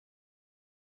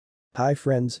Hi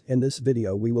friends, in this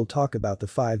video we will talk about the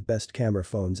 5 best camera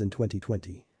phones in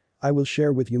 2020. I will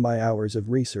share with you my hours of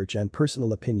research and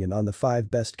personal opinion on the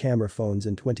 5 best camera phones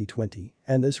in 2020,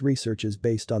 and this research is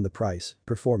based on the price,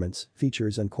 performance,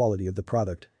 features and quality of the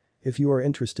product. If you are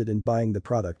interested in buying the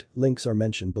product, links are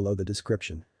mentioned below the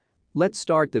description. Let's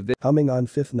start the video. Coming on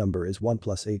 5th number is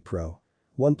OnePlus 8 Pro.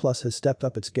 OnePlus has stepped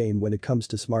up its game when it comes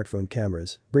to smartphone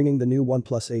cameras, bringing the new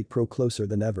OnePlus 8 Pro closer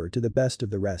than ever to the best of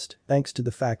the rest thanks to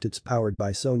the fact it's powered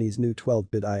by Sony's new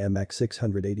 12-bit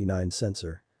IMX689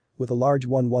 sensor. With a large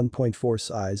 1.4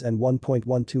 size and 1.12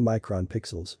 micron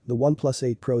pixels, the OnePlus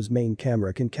 8 Pro's main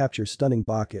camera can capture stunning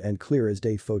bokeh and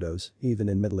clear-as-day photos, even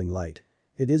in middling light.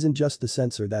 It isn't just the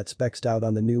sensor that's spec'd out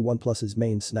on the new OnePlus's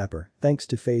main snapper, thanks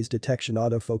to phase detection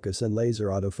autofocus and laser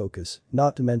autofocus,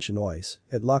 not to mention OIS,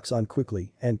 it locks on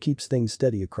quickly and keeps things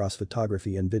steady across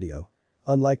photography and video.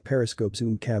 Unlike periscope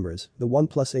zoom cameras, the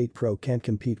OnePlus 8 Pro can't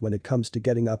compete when it comes to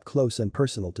getting up close and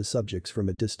personal to subjects from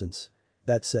a distance.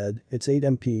 That said, its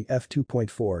 8MP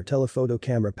f2.4 telephoto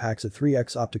camera packs a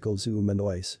 3x optical zoom and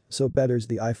OIS, so betters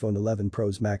the iPhone 11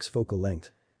 Pro's max focal length.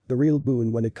 The real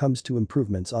boon when it comes to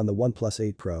improvements on the OnePlus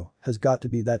 8 Pro has got to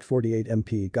be that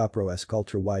 48MP GoPro-esque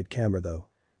ultra-wide camera though.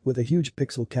 With a huge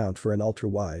pixel count for an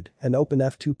ultra-wide, an open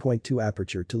f2.2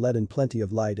 aperture to let in plenty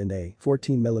of light and a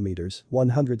 14mm,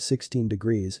 116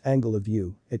 degrees angle of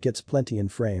view, it gets plenty in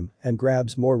frame and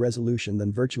grabs more resolution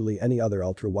than virtually any other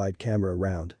ultra-wide camera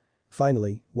around.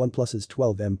 Finally, OnePlus's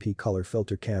 12MP color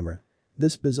filter camera.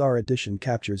 This bizarre addition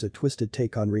captures a twisted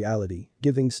take on reality,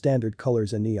 giving standard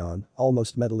colors a neon,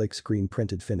 almost metallic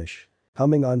screen-printed finish.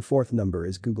 Coming on 4th number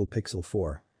is Google Pixel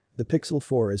 4. The Pixel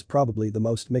 4 is probably the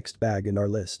most mixed bag in our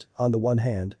list. On the one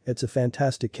hand, it's a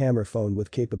fantastic camera phone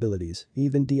with capabilities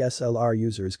even DSLR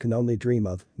users can only dream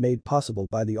of, made possible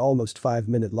by the almost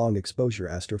 5-minute-long exposure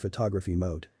astrophotography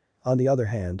mode. On the other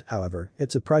hand, however,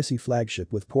 it's a pricey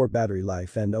flagship with poor battery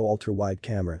life and no ultra-wide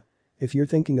camera. If you're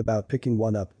thinking about picking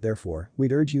one up, therefore,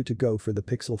 we'd urge you to go for the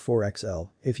Pixel 4 XL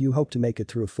if you hope to make it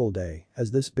through a full day,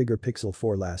 as this bigger Pixel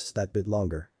 4 lasts that bit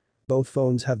longer. Both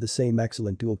phones have the same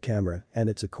excellent dual camera, and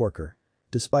it's a corker.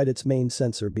 Despite its main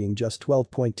sensor being just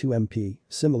 12.2MP,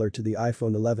 similar to the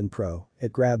iPhone 11 Pro,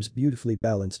 it grabs beautifully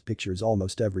balanced pictures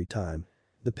almost every time.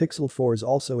 The Pixel 4s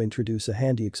also introduce a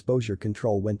handy exposure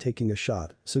control when taking a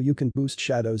shot, so you can boost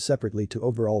shadows separately to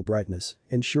overall brightness,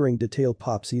 ensuring detail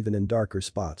pops even in darker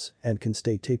spots, and can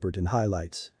stay tapered in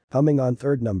highlights. Coming on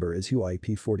 3rd number is Huawei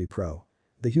P40 Pro.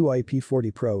 The Huawei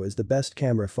P40 Pro is the best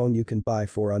camera phone you can buy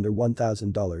for under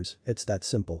 $1,000, it's that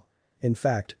simple. In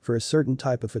fact, for a certain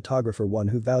type of photographer, one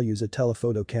who values a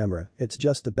telephoto camera, it's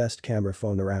just the best camera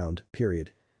phone around,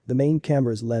 period. The main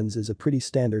camera's lens is a pretty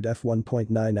standard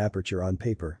f1.9 aperture on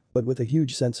paper, but with a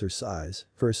huge sensor size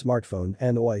for a smartphone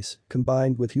and OIS,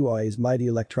 combined with Huawei's mighty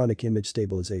electronic image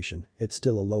stabilization, it's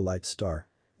still a low-light star.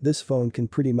 This phone can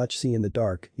pretty much see in the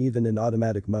dark, even in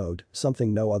automatic mode,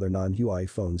 something no other non-Huawei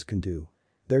phones can do.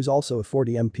 There's also a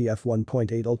 40MP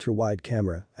f1.8 ultra-wide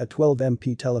camera, a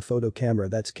 12MP telephoto camera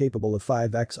that's capable of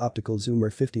 5x optical zoom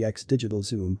or 50x digital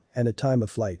zoom, and a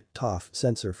time-of-flight (TOF)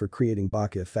 sensor for creating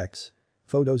bokeh effects.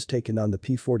 Photos taken on the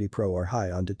P40 Pro are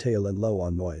high on detail and low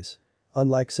on noise.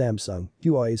 Unlike Samsung,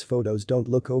 Huawei's photos don't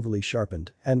look overly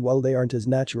sharpened, and while they aren't as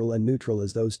natural and neutral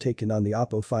as those taken on the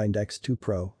Oppo Find X2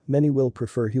 Pro, many will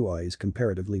prefer Huawei's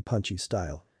comparatively punchy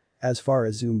style. As far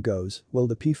as zoom goes, while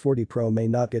the P40 Pro may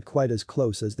not get quite as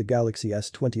close as the Galaxy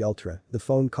S20 Ultra, the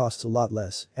phone costs a lot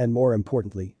less and, more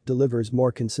importantly, delivers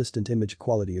more consistent image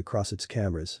quality across its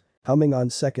cameras. Coming on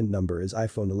 2nd number is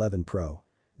iPhone 11 Pro.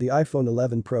 The iPhone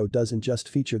 11 Pro doesn't just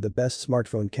feature the best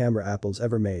smartphone camera Apple's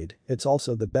ever made, it's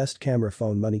also the best camera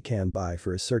phone money can buy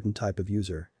for a certain type of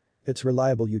user. It's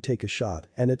reliable, you take a shot,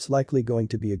 and it's likely going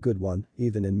to be a good one,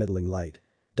 even in middling light.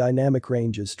 Dynamic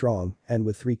range is strong, and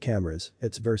with 3 cameras,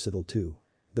 it's versatile too.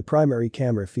 The primary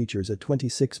camera features a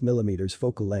 26mm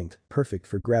focal length, perfect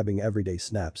for grabbing everyday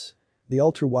snaps. The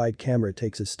ultra-wide camera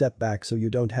takes a step back so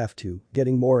you don't have to,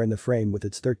 getting more in the frame with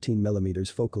its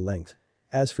 13mm focal length.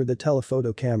 As for the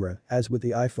telephoto camera, as with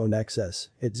the iPhone XS,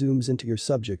 it zooms into your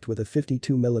subject with a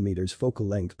 52mm focal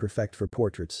length, perfect for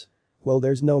portraits. While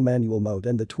there's no manual mode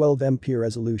and the 12MP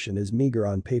resolution is meager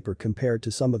on paper compared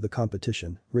to some of the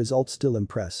competition, results still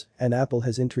impress, and Apple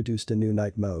has introduced a new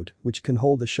night mode, which can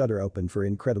hold the shutter open for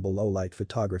incredible low-light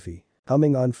photography.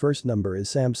 Coming on 1st number is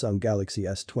Samsung Galaxy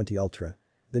S20 Ultra.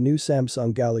 The new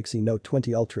Samsung Galaxy Note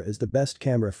 20 Ultra is the best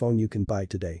camera phone you can buy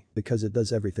today because it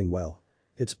does everything well.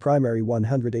 Its primary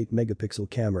 108-megapixel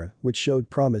camera, which showed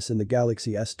promise in the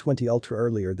Galaxy S20 Ultra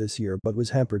earlier this year but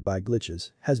was hampered by glitches,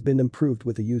 has been improved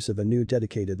with the use of a new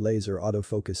dedicated laser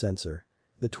autofocus sensor.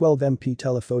 The 12MP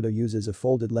telephoto uses a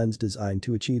folded lens design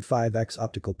to achieve 5x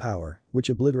optical power, which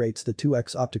obliterates the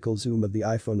 2x optical zoom of the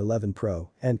iPhone 11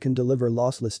 Pro and can deliver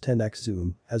lossless 10x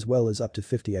zoom, as well as up to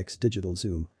 50x digital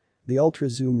zoom. The Ultra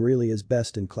zoom really is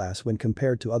best in class when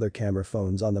compared to other camera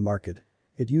phones on the market.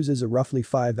 It uses a roughly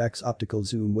 5x optical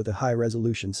zoom with a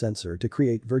high-resolution sensor to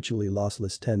create virtually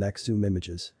lossless 10x zoom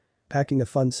images. Packing a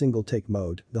fun single-take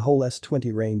mode, the whole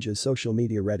S20 range is social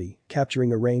media ready,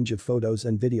 capturing a range of photos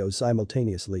and videos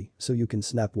simultaneously so you can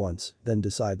snap once, then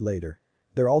decide later.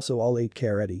 They're also all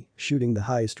 8K ready, shooting the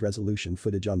highest resolution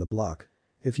footage on the block.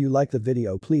 If you like the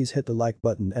video, please hit the like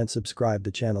button and subscribe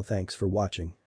the channel. Thanks for watching.